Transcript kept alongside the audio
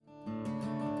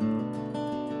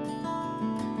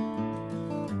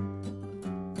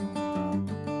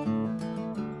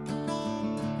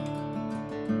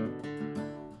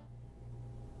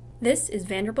This is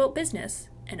Vanderbilt Business,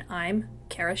 and I'm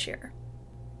Kara Shearer.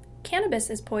 Cannabis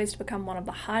is poised to become one of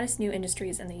the hottest new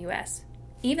industries in the U.S.,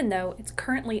 even though it's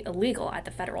currently illegal at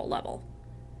the federal level.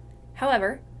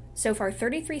 However, so far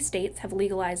 33 states have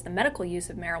legalized the medical use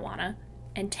of marijuana,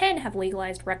 and 10 have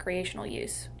legalized recreational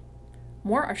use.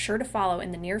 More are sure to follow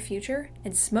in the near future,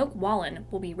 and Smoke Wallin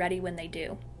will be ready when they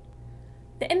do.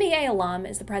 The MBA alum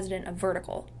is the president of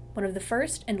Vertical, one of the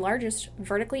first and largest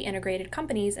vertically integrated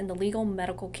companies in the legal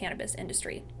medical cannabis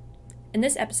industry. In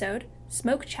this episode,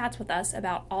 Smoke chats with us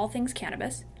about all things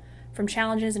cannabis, from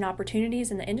challenges and opportunities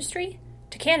in the industry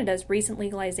to Canada's recent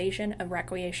legalization of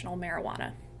recreational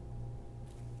marijuana.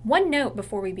 One note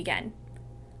before we begin.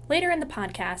 Later in the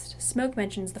podcast, Smoke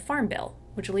mentions the Farm Bill,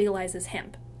 which legalizes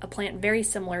hemp, a plant very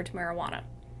similar to marijuana.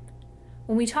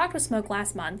 When we talked with Smoke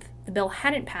last month, the bill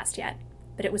hadn't passed yet,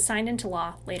 but it was signed into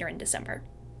law later in December.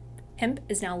 Hemp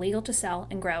is now legal to sell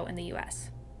and grow in the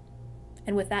U.S.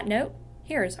 And with that note,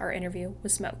 here's our interview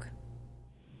with Smoke.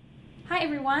 Hi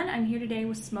everyone, I'm here today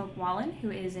with Smoke Wallin, who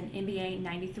is an MBA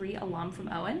 93 alum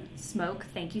from Owen. Smoke,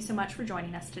 thank you so much for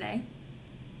joining us today.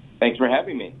 Thanks for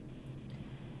having me.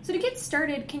 So to get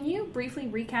started, can you briefly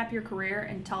recap your career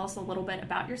and tell us a little bit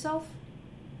about yourself?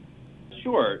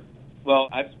 Sure. Well,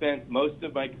 I've spent most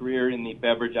of my career in the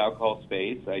beverage alcohol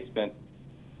space. I spent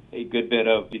a good bit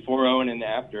of before Owen and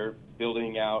after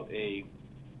building out a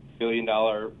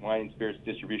billion-dollar wine and spirits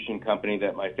distribution company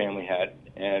that my family had.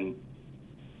 And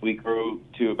we grew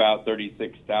to about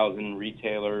 36,000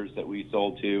 retailers that we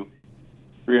sold to,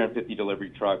 350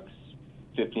 delivery trucks,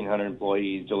 1,500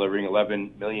 employees, delivering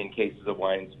 11 million cases of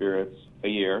wine and spirits a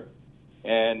year.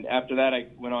 And after that, I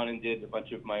went on and did a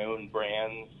bunch of my own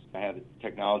brands. I had a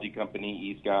technology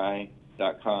company,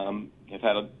 eastguy.com. I've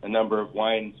had a number of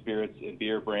wine, spirits, and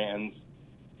beer brands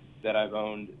that I've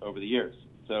owned over the years.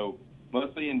 So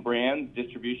mostly in brands,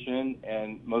 distribution,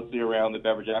 and mostly around the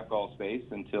beverage alcohol space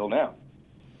until now.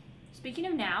 Speaking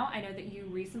of now, I know that you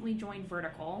recently joined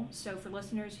Vertical. So for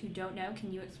listeners who don't know,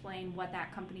 can you explain what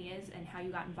that company is and how you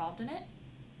got involved in it?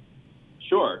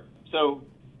 Sure. So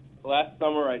last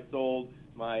summer I sold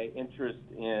my interest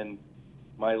in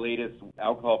my latest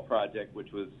alcohol project,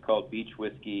 which was called Beach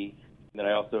Whiskey. And then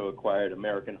I also acquired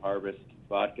American Harvest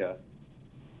vodka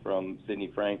from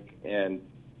Sidney Frank. And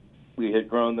we had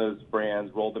grown those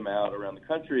brands, rolled them out around the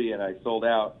country, and I sold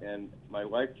out. And my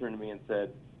wife turned to me and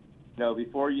said, no,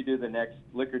 before you do the next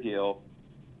liquor deal,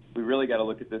 we really got to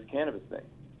look at this cannabis thing.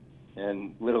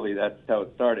 And literally that's how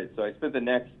it started. So I spent the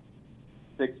next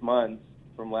 6 months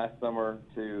from last summer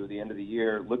to the end of the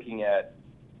year looking at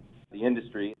the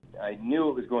industry. I knew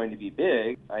it was going to be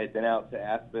big. I had been out to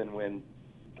Aspen when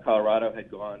Colorado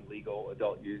had gone legal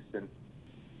adult use, and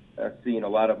I've seen a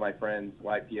lot of my friends,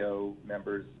 YPO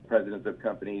members, presidents of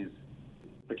companies,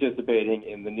 participating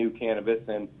in the new cannabis,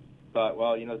 and thought,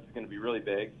 well, this is going to be really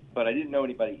big, but I didn't know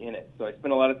anybody in it. So I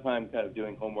spent a lot of time kind of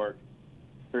doing homework,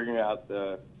 figuring out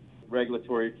the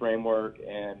regulatory framework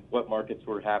and what markets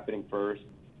were happening first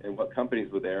and what companies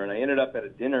were there. And I ended up at a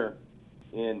dinner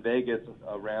in Vegas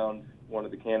around one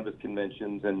of the cannabis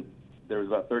conventions, and there was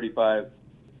about 35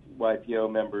 YPO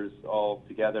members all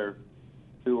together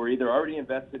who were either already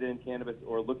invested in cannabis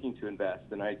or looking to invest.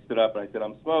 And I stood up and I said,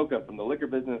 I'm Smoke, I'm from the liquor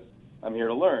business, I'm here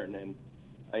to learn. And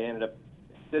I ended up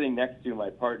sitting next to my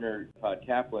partner, Todd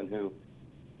Kaplan, who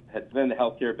had been in the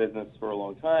healthcare business for a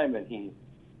long time, and he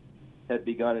had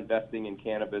begun investing in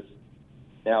cannabis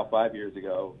now 5 years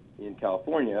ago in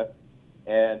California.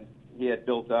 And he had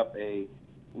built up a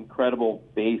incredible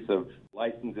base of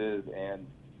licenses and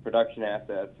production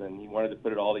assets, and he wanted to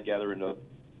put it all together into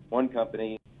one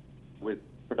company with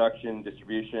production,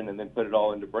 distribution, and then put it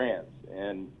all into brands.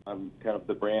 And I'm kind of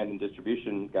the brand and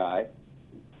distribution guy.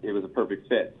 It was a perfect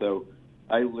fit. So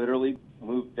I literally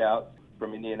moved out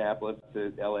from Indianapolis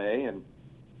to LA and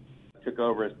took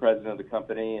over as president of the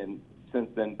company, and since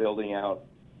then building out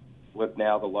what's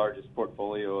now the largest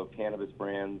portfolio of cannabis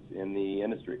brands in the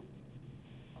industry.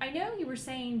 I know you were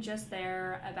saying just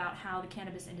there about how the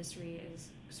cannabis industry is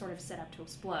sort of set up to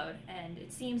explode, and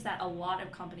it seems that a lot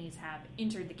of companies have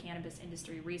entered the cannabis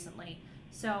industry recently.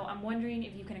 So I'm wondering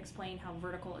if you can explain how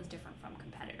Vertical is different from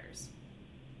competitors.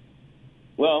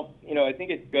 Well, I think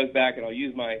it goes back, and I'll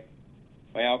use my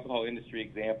alcohol industry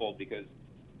example because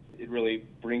it really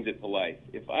brings it to life.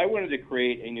 If I wanted to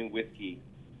create a new whiskey,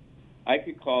 I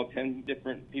could call 10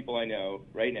 different people I know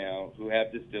right now who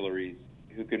have distilleries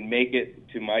who can make it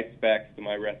to my specs, to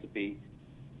my recipe,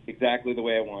 exactly the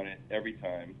way I want it every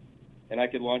time, and I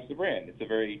could launch the brand. It's a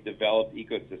very developed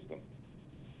ecosystem.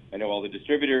 I know all the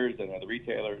distributors, I know the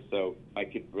retailers, so I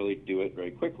could really do it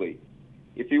very quickly.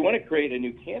 If you want to create a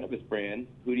new cannabis brand,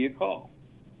 who do you call?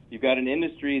 you've got an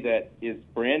industry that is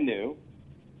brand new,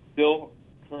 still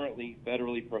currently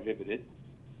federally prohibited.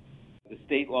 The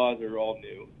state laws are all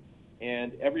new,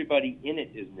 and everybody in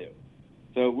it is new.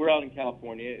 So we're out in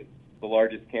California, it's the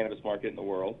largest cannabis market in the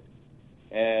world,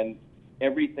 and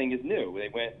everything is new. They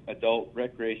went adult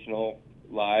recreational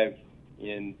live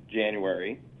in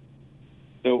January.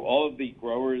 So all of the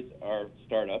growers are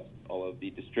startups, all of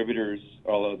the distributors,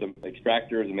 all of the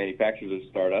extractors and manufacturers are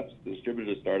startups, the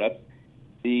distributors are startups,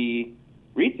 the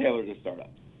retailers are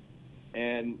startups.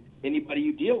 And anybody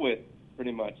you deal with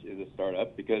pretty much is a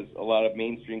startup, because a lot of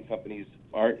mainstream companies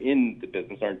aren't in the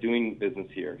business, aren't doing business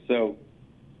here. So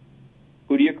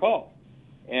who do you call?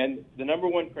 And the number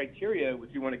one criteria,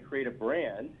 if you want to create a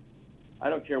brand, I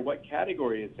don't care what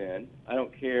category it's in, I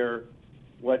don't care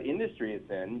what industry it's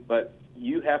in, but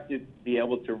you have to be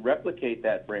able to replicate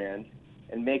that brand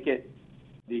and make it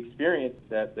the experience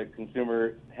that the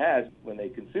consumer has when they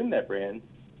consume that brand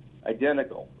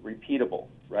identical, repeatable,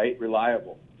 right,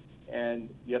 reliable.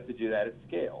 And you have to do that at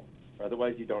scale.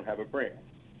 Otherwise, you don't have a brand.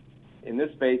 In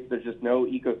this space, there's just no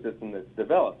ecosystem that's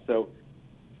developed. So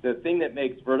the thing that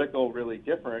makes Vertical really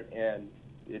different, and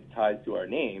it ties to our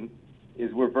name,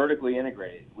 is we're vertically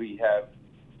integrated. We have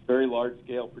very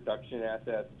large-scale production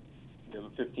assets. We have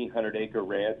a 1,500-acre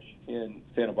ranch in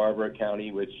Santa Barbara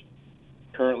County, which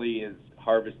currently is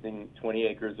harvesting 20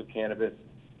 acres of cannabis.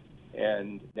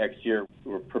 And next year,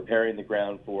 we're preparing the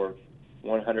ground for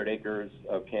 100 acres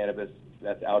of cannabis.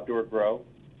 That's outdoor grow.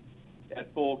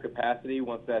 At full capacity,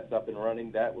 once that's up and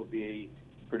running, that will be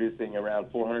producing around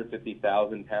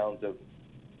 450,000 pounds of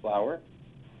flower,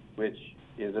 which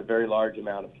is a very large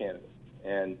amount of cannabis.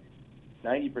 And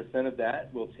 90% of that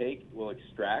we'll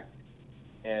extract,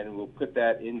 and we'll put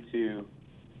that into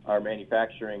our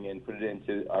manufacturing and put it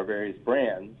into our various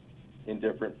brands in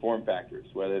different form factors,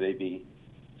 whether they be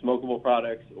smokable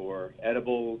products or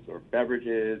edibles or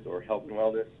beverages or health and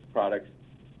wellness products.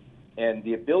 And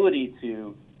the ability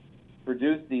to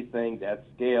produce these things at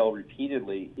scale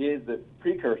repeatedly is the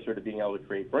precursor to being able to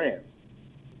create brands.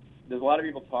 There's a lot of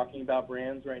people talking about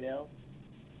brands right now.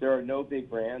 There are no big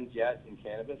brands yet in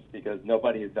cannabis because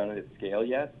nobody has done it at scale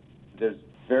yet. There's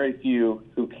very few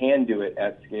who can do it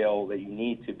at scale that you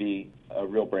need to be a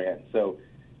real brand. So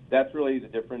that's really the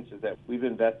difference, is that we've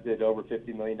invested over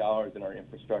 $50 million in our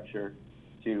infrastructure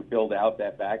to build out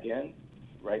that back end.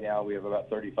 Right now we have about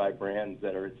 35 brands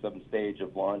that are at some stage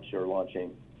of launch or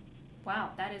launching.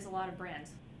 Wow, that is a lot of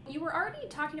brands. You were already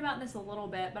talking about this a little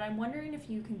bit, but I'm wondering if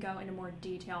you can go into more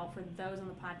detail for those on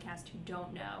the podcast who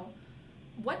don't know.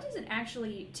 What does it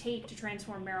actually take to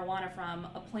transform marijuana from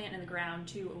a plant in the ground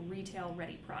to a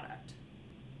retail-ready product?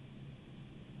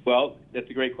 Well, that's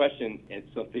a great question.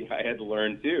 It's something I had to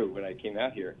learn, too, when I came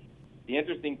out here. The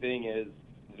interesting thing is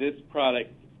this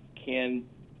product can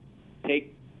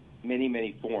take many,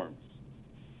 many forms.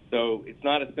 So it's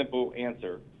not a simple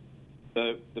answer.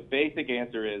 The basic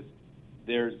answer is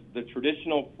there's the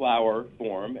traditional flower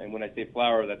form, and when I say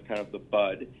flower, that's kind of the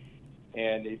bud.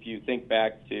 And if you think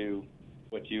back to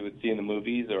what you would see in the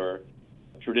movies or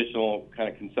traditional kind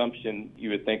of consumption, you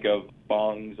would think of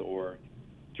bongs or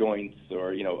joints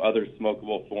or, other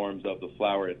smokable forms of the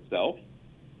flower itself.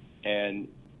 And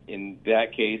in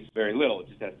that case, very little. It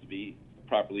just has to be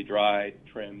properly dried,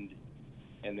 trimmed,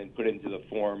 and then put into the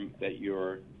form that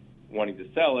you're wanting to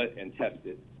sell it and test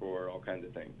it for all kinds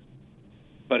of things.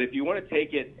 But if you want to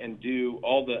take it and do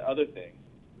all the other things,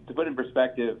 to put in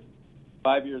perspective,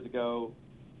 5 years ago,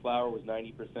 flower was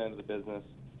 90% of the business.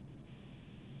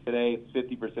 Today, it's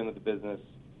 50% of the business.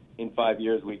 In 5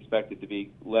 years, we expect it to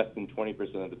be less than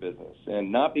 20% of the business.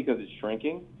 And not because it's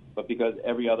shrinking, but because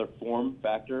every other form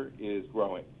factor is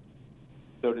growing.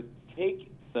 So to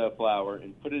take the flower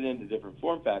and put it into different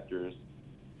form factors,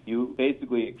 you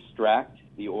basically extract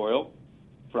the oil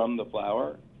from the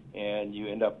flower, and you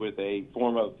end up with a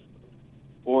form of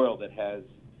oil that has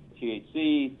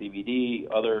THC, CBD,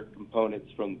 other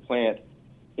components from the plant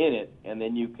in it, and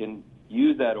then you can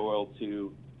use that oil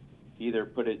to either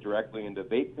put it directly into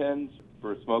vape pens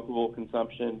for smokable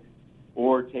consumption,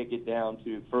 or take it down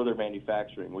to further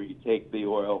manufacturing, where you take the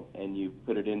oil and you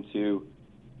put it into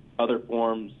other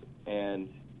forms and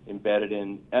embed it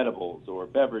in edibles or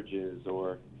beverages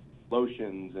or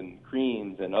lotions and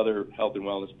creams and other health and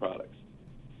wellness products.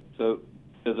 So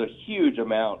there's a huge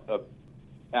amount of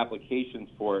applications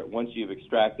for it once you've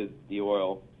extracted the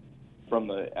oil from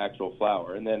the actual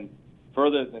flower. And then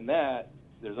further than that,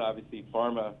 there's obviously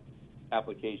pharma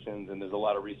applications, and there's a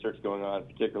lot of research going on,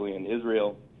 particularly in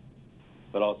Israel,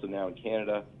 but also now in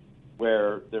Canada,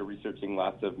 where they're researching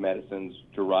lots of medicines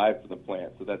derived from the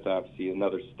plant. So that's obviously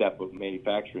another step of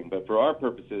manufacturing. But for our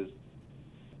purposes,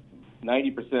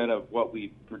 90% of what we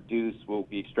produce will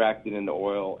be extracted into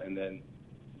oil and then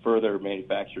further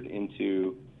manufactured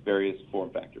into various form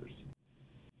factors.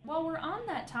 While we're on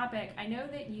that topic, I know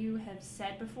that you have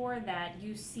said before that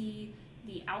you see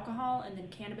the alcohol and then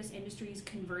cannabis industries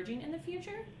converging in the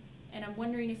future, and I'm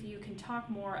wondering if you can talk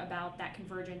more about that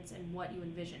convergence and what you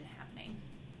envision happening.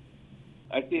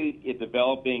 I see it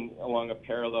developing along a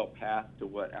parallel path to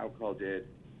what alcohol did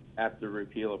after the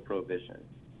repeal of Prohibition.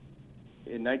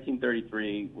 In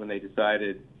 1933, when they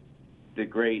decided the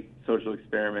great social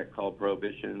experiment called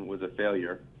Prohibition was a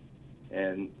failure,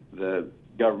 and the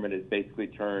government has basically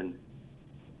turned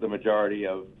the majority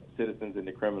of citizens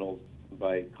into criminals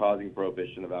by causing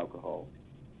prohibition of alcohol.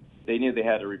 They knew they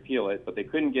had to repeal it, but they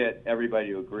couldn't get everybody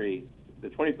to agree. The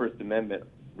 21st Amendment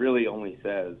really only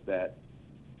says that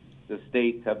the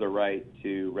states have the right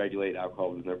to regulate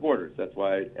alcohol within their borders. That's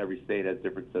why every state has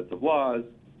different sets of laws,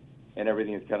 and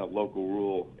everything is kind of local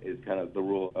rule, is kind of the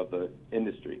rule of the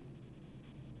industry.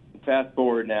 Fast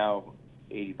forward now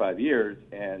 85 years,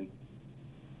 and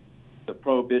the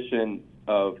prohibition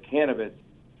of cannabis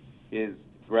is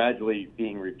gradually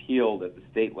being repealed at the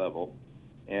state level,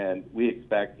 and we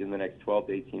expect in the next 12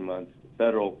 to 18 months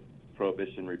federal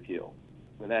prohibition repeal.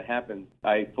 When that happens,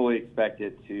 I fully expect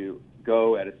it to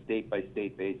go at a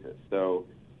state-by-state basis. So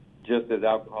just as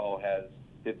alcohol has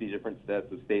 50 different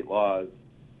sets of state laws,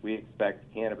 we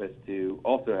expect cannabis to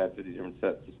also have 50 different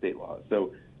sets of state laws.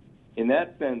 So in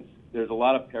that sense, there's a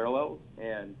lot of parallels,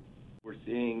 and we're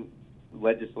seeing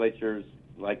legislatures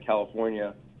like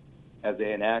California, as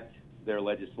they enact their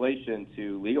legislation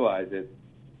to legalize it,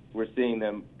 we're seeing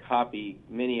them copy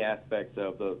many aspects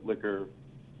of the liquor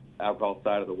alcohol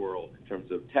side of the world in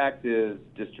terms of taxes,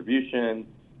 distribution,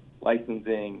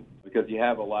 licensing, because you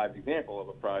have a live example of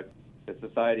a product that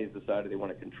society has decided they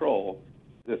want to control.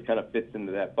 This kind of fits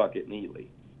into that bucket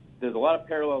neatly. There's a lot of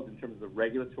parallels in terms of the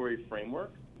regulatory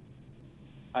framework.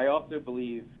 I also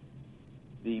believe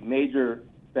the major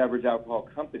beverage alcohol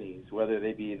companies, whether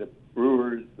they be the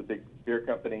brewers, the big beer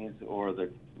companies, or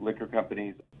the liquor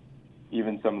companies,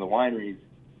 even some of the wineries,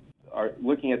 are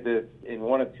looking at this in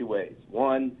one of two ways.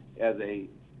 One, as a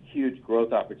huge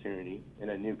growth opportunity in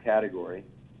a new category,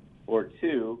 or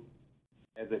two,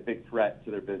 as a big threat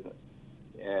to their business.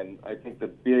 And I think the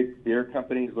big beer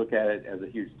companies look at it as a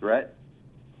huge threat.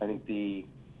 I think the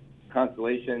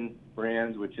Constellation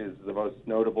Brands, which is the most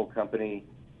notable company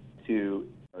to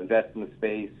invest in the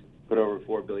space, put over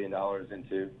 $4 billion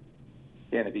into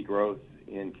cannabis growth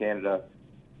in Canada,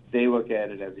 they look at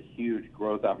it as a huge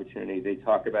growth opportunity. They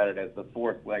talk about it as the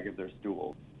fourth leg of their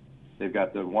stool. They've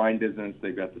got the wine business,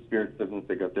 they've got the spirits business,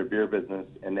 they've got their beer business,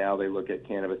 and now they look at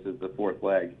cannabis as the fourth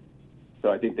leg.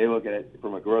 So I think they look at it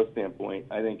from a growth standpoint.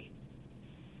 I think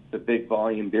the big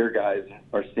volume beer guys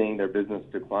are seeing their business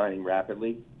declining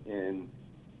rapidly in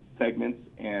segments,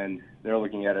 and they're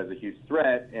looking at it as a huge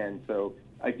threat. And so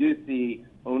I do see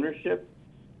ownership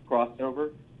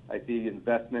crossover. I see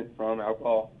investment from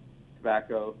alcohol,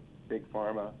 tobacco, big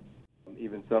pharma,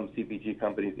 even some CPG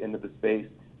companies into the space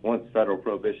once federal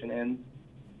prohibition ends.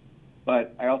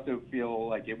 But I also feel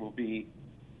like it will be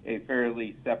a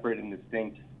fairly separate and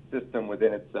distinct system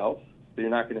within itself. So you're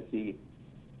not going to see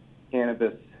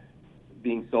cannabis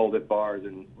being sold at bars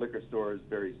and liquor stores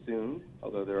very soon,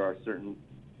 although there are certain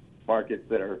markets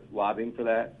that are lobbying for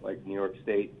that, like New York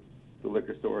State. The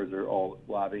liquor stores are all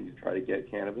lobbying to try to get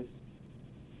cannabis.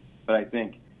 But I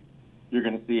think you're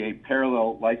going to see a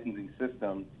parallel licensing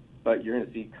system, but you're going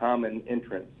to see common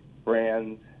entrants.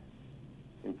 Brands,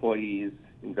 employees,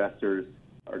 investors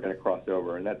are going to cross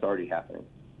over, and that's already happening.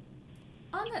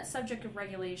 On that subject of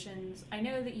regulations, I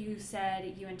know that you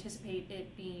said you anticipate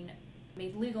it being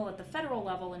made legal at the federal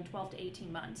level in 12 to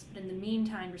 18 months, but in the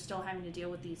meantime, you're still having to deal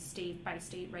with these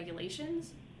state-by-state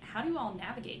regulations. How do you all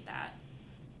navigate that?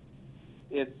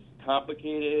 It's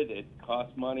complicated. It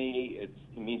costs money. It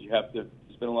means you have to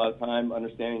spend a lot of time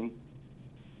understanding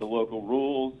the local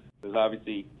rules. There's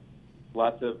obviously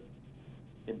lots of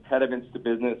impediments to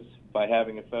business by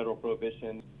having a federal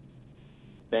prohibition.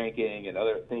 Banking and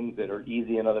other things that are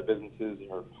easy in other businesses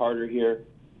are harder here.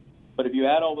 But if you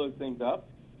add all those things up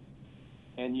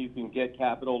and you can get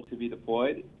capital to be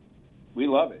deployed, we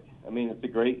love it. I mean, it's a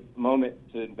great moment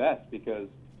to invest because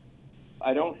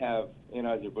I don't have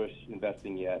Anheuser-Busch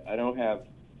investing yet. I don't have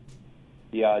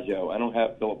Diageo. I don't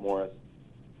have Philip Morris.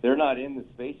 They're not in the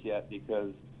space yet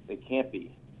because they can't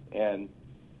be. And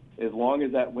as long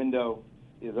as that window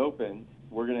is open,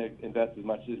 we're going to invest as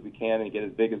much as we can and get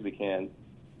as big as we can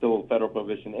till federal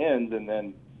prohibition ends, and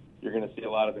then you're going to see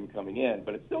a lot of them coming in.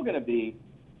 But it's still going to be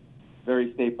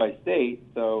very state by state,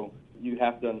 so you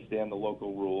have to understand the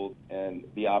local rules and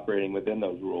be operating within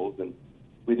those rules. And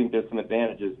we think there's some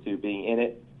advantages to being in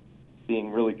it, being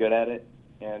really good at it,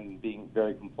 and being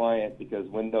very compliant, because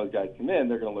when those guys come in,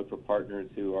 they're going to look for partners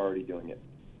who are already doing it.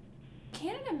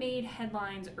 Canada made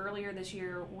headlines earlier this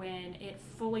year when it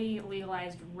fully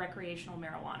legalized recreational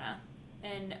marijuana.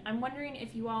 And I'm wondering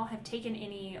if you all have taken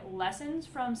any lessons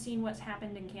from seeing what's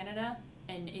happened in Canada,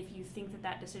 and if you think that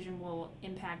that decision will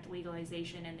impact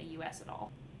legalization in the U.S. at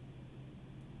all.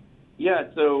 Yeah,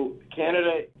 so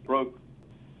Canada broke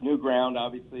new ground,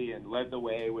 obviously, and led the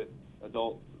way with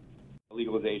adult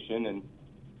legalization, and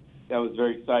that was a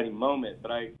very exciting moment.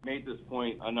 But I made this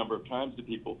point a number of times to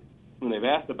people when they've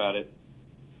asked about it.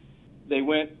 They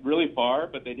went really far,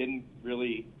 but they didn't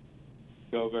really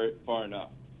go very far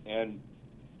enough. And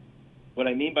what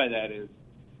I mean by that is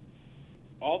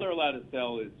all they're allowed to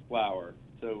sell is flower.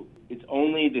 So it's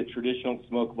only the traditional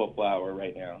smokable flower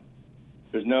right now.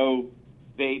 There's no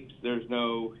vapes, there's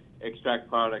no extract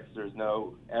products, there's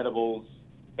no edibles,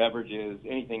 beverages,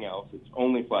 anything else. It's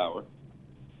only flower,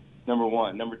 number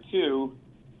one. Number two,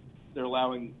 they're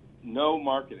allowing no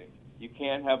marketing. You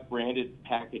can't have branded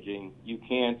packaging. You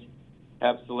can't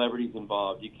have celebrities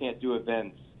involved. You can't do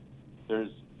events.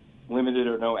 There's limited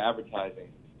or no advertising.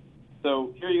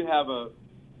 So here you have a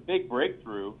big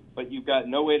breakthrough, but you've got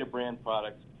no way to brand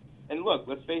products. And look,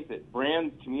 let's face it,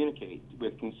 brands communicate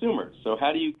with consumers. So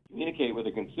how do you communicate with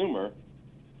a consumer?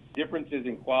 Differences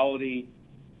in quality,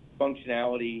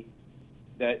 functionality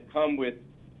that come with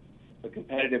a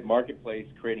competitive marketplace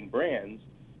creating brands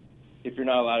if you're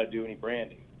not allowed to do any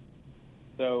branding.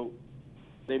 So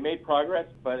they made progress,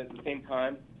 but at the same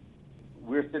time,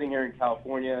 we're sitting here in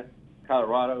California,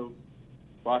 Colorado,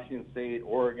 Washington State,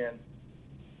 Oregon,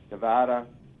 Nevada.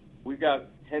 We've got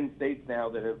 10 states now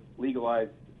that have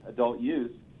legalized adult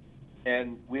use,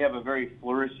 and we have a very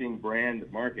flourishing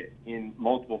brand market in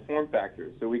multiple form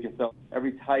factors. So we can sell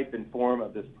every type and form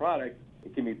of this product.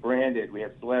 It can be branded. We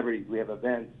have celebrities. We have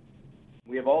events.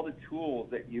 We have all the tools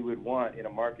that you would want in a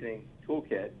marketing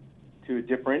toolkit to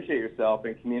differentiate yourself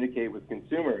and communicate with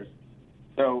consumers.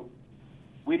 So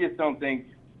we just don't think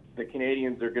the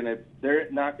Canadians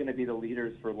they're not going to be the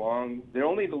leaders for long. They're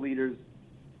only the leaders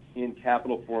in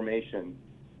capital formation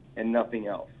and nothing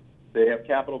else. They have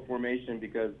capital formation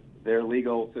because they're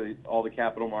legal, so all the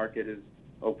capital market is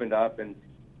opened up and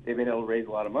they've been able to raise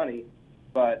a lot of money.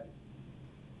 But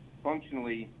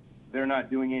functionally, they're not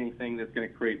doing anything that's going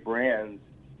to create brands.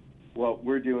 What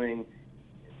we're doing,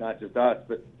 not just us,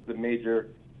 but the major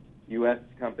U.S.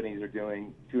 companies are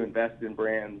doing to invest in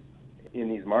brands in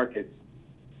these markets,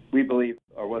 we believe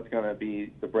are what's going to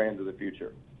be the brands of the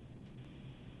future.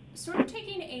 Sort of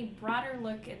taking a broader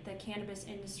look at the cannabis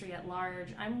industry at large,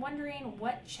 I'm wondering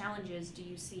what challenges do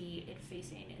you see it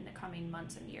facing in the coming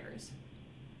months and years?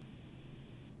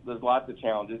 There's lots of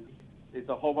challenges. It's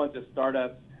a whole bunch of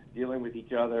startups dealing with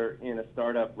each other in a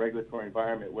startup regulatory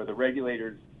environment where the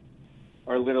regulators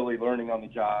are literally learning on the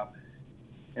job,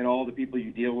 and all the people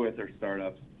you deal with are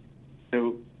startups.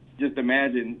 So just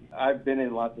imagine, I've been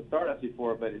in lots of startups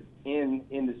before, but it's in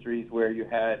industries where you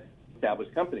had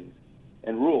established companies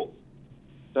and rules.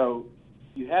 So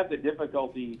you have the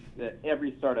difficulty that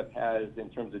every startup has in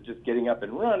terms of just getting up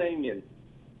and running and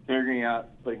figuring out,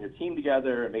 putting your team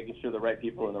together and making sure the right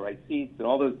people are in the right seats and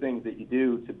all those things that you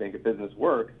do to make a business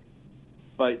work.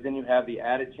 But then you have the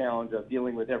added challenge of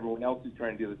dealing with everyone else who's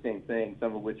trying to do the same thing,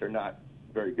 some of which are not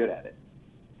very good at it.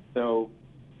 So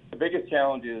the biggest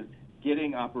challenge is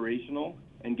getting operational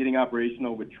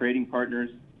with trading partners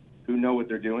who know what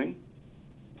they're doing.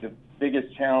 The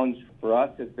biggest challenge for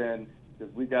us has been,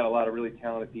 because we've got a lot of really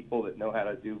talented people that know how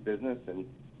to do business and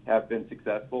have been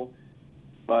successful,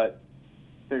 but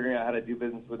figuring out how to do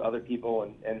business with other people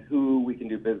and who we can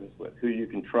do business with, who you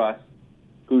can trust,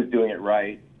 who's doing it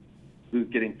right, who's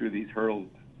getting through these hurdles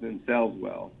themselves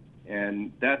well.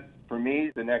 And that's, for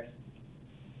me, the next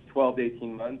 12 to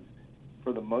 18 months,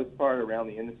 for the most part around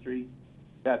the industry,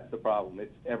 that's the problem.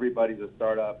 It's everybody's a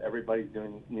startup, everybody's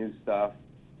doing new stuff.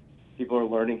 People are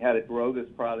learning how to grow this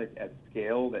product at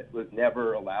scale that was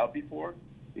never allowed before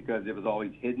because it was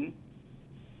always hidden.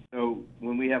 So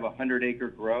when we have a 100-acre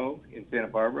grow in Santa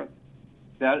Barbara,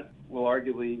 that will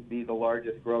arguably be the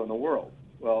largest grow in the world.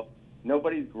 Well,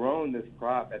 nobody's grown this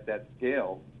crop at that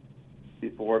scale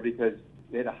before because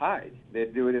they had to hide. They had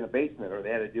to do it in a basement, or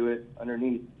they had to do it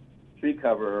underneath tree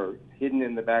cover or hidden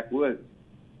in the backwoods.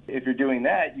 If you're doing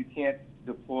that, you can't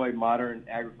deploy modern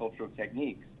agricultural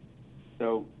techniques.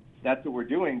 So that's what we're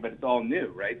doing, but it's all new,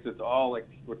 right? So it's all like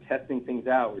we're testing things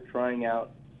out. We're trying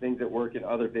out things that work in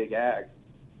other big ag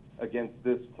against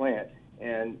this plant.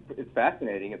 And it's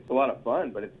fascinating. It's a lot of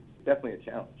fun, but it's definitely a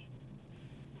challenge.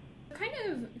 Kind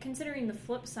of considering the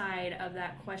flip side of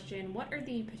that question, what are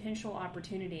the potential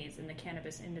opportunities in the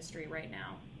cannabis industry right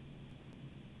now?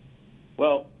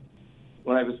 Well,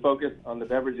 when I was focused on the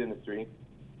beverage industry,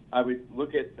 I would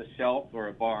look at a shelf or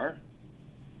a bar,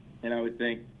 and I would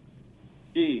think,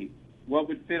 gee, what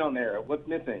would fit on there? What's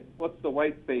missing? What's the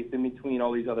white space in between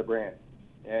all these other brands?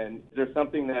 And is there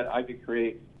something that I could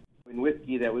create in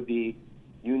whiskey that would be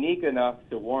unique enough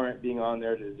to warrant being on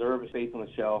there, to deserve a space on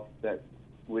the shelf, that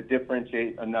would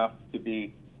differentiate enough to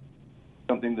be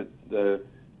something that the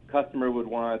customer would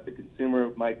want, the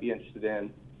consumer might be interested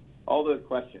in, all those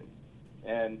questions.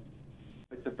 And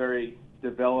it's a very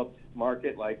developed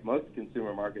market, like most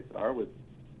consumer markets are, with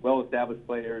well-established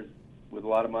players with a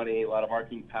lot of money, a lot of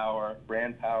marketing power,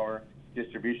 brand power,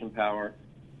 distribution power.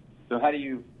 So how do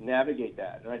you navigate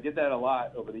that? And I did that a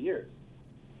lot over the years.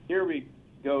 Here we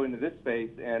go into this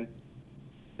space, and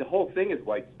the whole thing is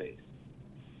white space.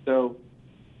 So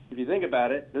if you think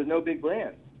about it, there's no big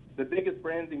brands. The biggest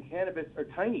brands in cannabis are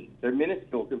tiny. They're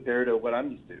minuscule compared to what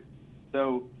I'm used to.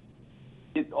 So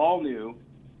it's all new.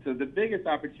 So the biggest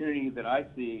opportunity that I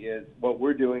see is what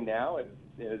we're doing now, and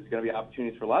there's going to be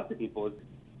opportunities for lots of people, is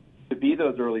to be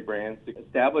those early brands, to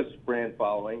establish brand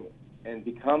following, and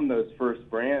become those first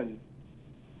brands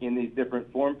in these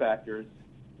different form factors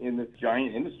in this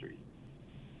giant industry.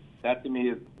 That, to me,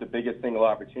 is the biggest single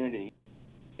opportunity.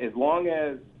 As long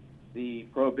as the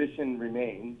prohibition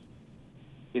remains,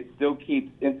 it still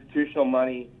keeps institutional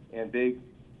money and big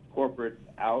corporates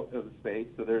out of the space.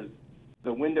 So there's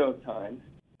the window of time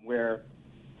where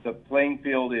the playing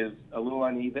field is a little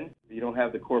uneven. You don't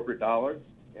have the corporate dollars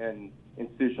and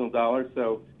institutional dollars,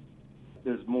 so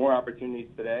there's more opportunities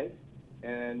today.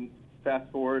 And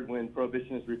fast forward, when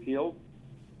prohibition is repealed,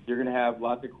 you're going to have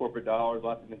lots of corporate dollars,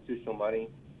 lots of institutional money,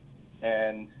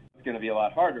 and it's going to be a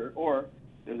lot harder. Or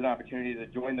there's an opportunity to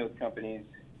join those companies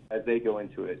as they go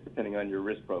into it, depending on your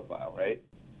risk profile, right?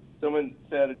 Someone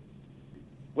said,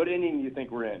 what inning do you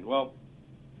think we're in? Well,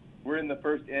 we're in the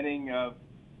first inning of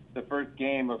the first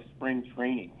game of spring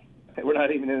training. We're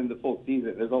not even in the full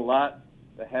season. There's a lot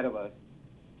ahead of us.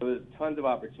 So there's tons of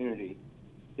opportunity.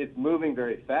 It's moving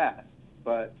very fast,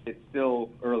 but it's still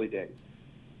early days.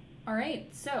 All right,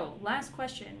 so last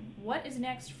question. What is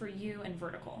next for you and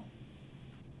Vertical?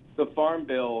 The Farm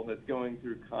Bill that's going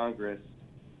through Congress,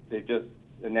 they've just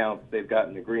announced they've got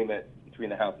an agreement between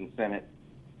the House and Senate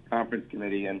Conference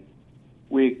Committee, and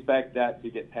we expect that to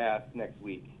get passed next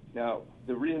week. Now,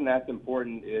 the reason that's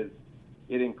important is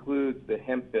it includes the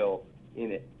hemp bill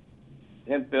in it.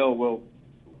 The hemp bill will,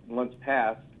 once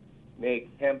passed, make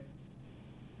hemp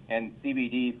and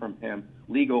CBD from hemp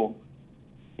legal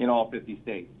in all 50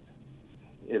 states.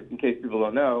 In case people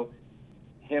don't know,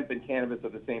 hemp and cannabis are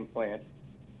the same plant.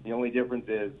 The only difference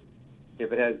is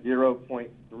if it has 0.3%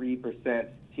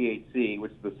 THC,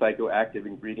 which is the psychoactive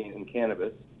ingredient in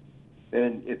cannabis,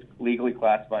 then it's legally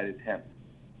classified as hemp.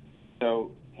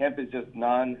 So hemp is just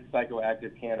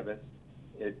non-psychoactive cannabis.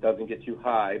 It doesn't get you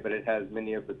high, but it has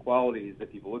many of the qualities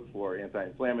that people look for: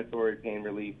 anti-inflammatory, pain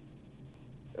relief,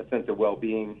 a sense of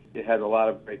well-being. It has a lot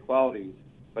of great qualities,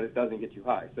 but it doesn't get you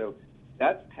high. So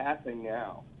that's passing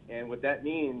now. And what that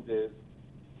means is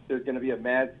there's going to be a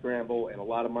mad scramble and a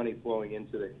lot of money flowing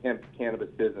into the hemp cannabis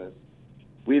business.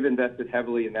 We've invested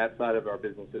heavily in that side of our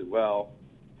business as well,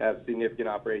 have significant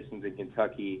operations in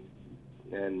Kentucky,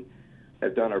 and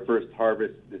have done our first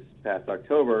harvest this past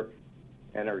October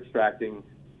and are extracting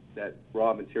that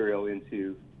raw material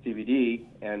into CBD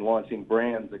and launching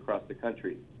brands across the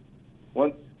country.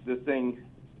 Once this thing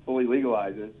fully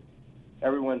legalizes,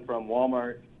 everyone from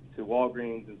Walmart to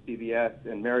Walgreens and CVS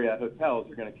and Marriott hotels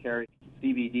are going to carry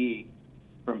CBD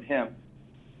from hemp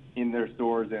in their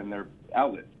stores and their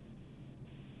outlets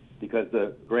because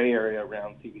the gray area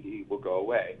around CBD will go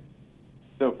away.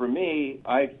 So for me,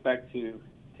 I expect to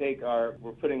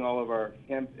we're putting all of our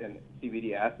hemp and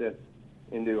CBD assets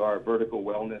into our vertical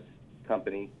wellness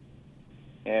company,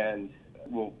 and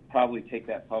we'll probably take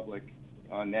that public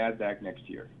on NASDAQ next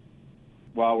year.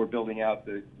 While we're building out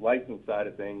the license side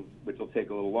of things, which will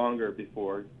take a little longer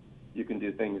before you can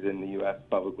do things in the U.S.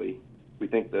 publicly, we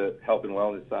think the health and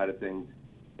wellness side of things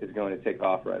is going to take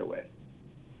off right away.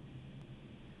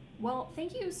 Well,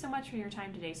 thank you so much for your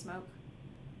time today, Smoke.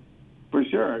 For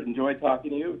sure. Enjoyed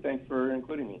talking to you. Thanks for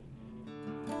including me.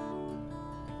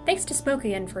 Thanks to Smoke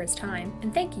again for his time,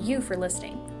 and thank you for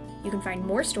listening. You can find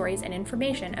more stories and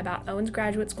information about Owens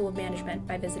Graduate School of Management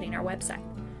by visiting our website,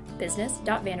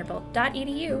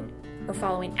 business.vanderbilt.edu, or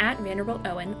following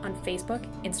 @VanderbiltOwen on Facebook,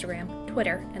 Instagram,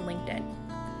 Twitter, and LinkedIn.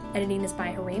 Editing is by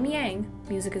Harim Yang,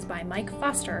 music is by Mike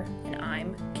Foster, and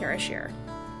I'm Kara Scheer.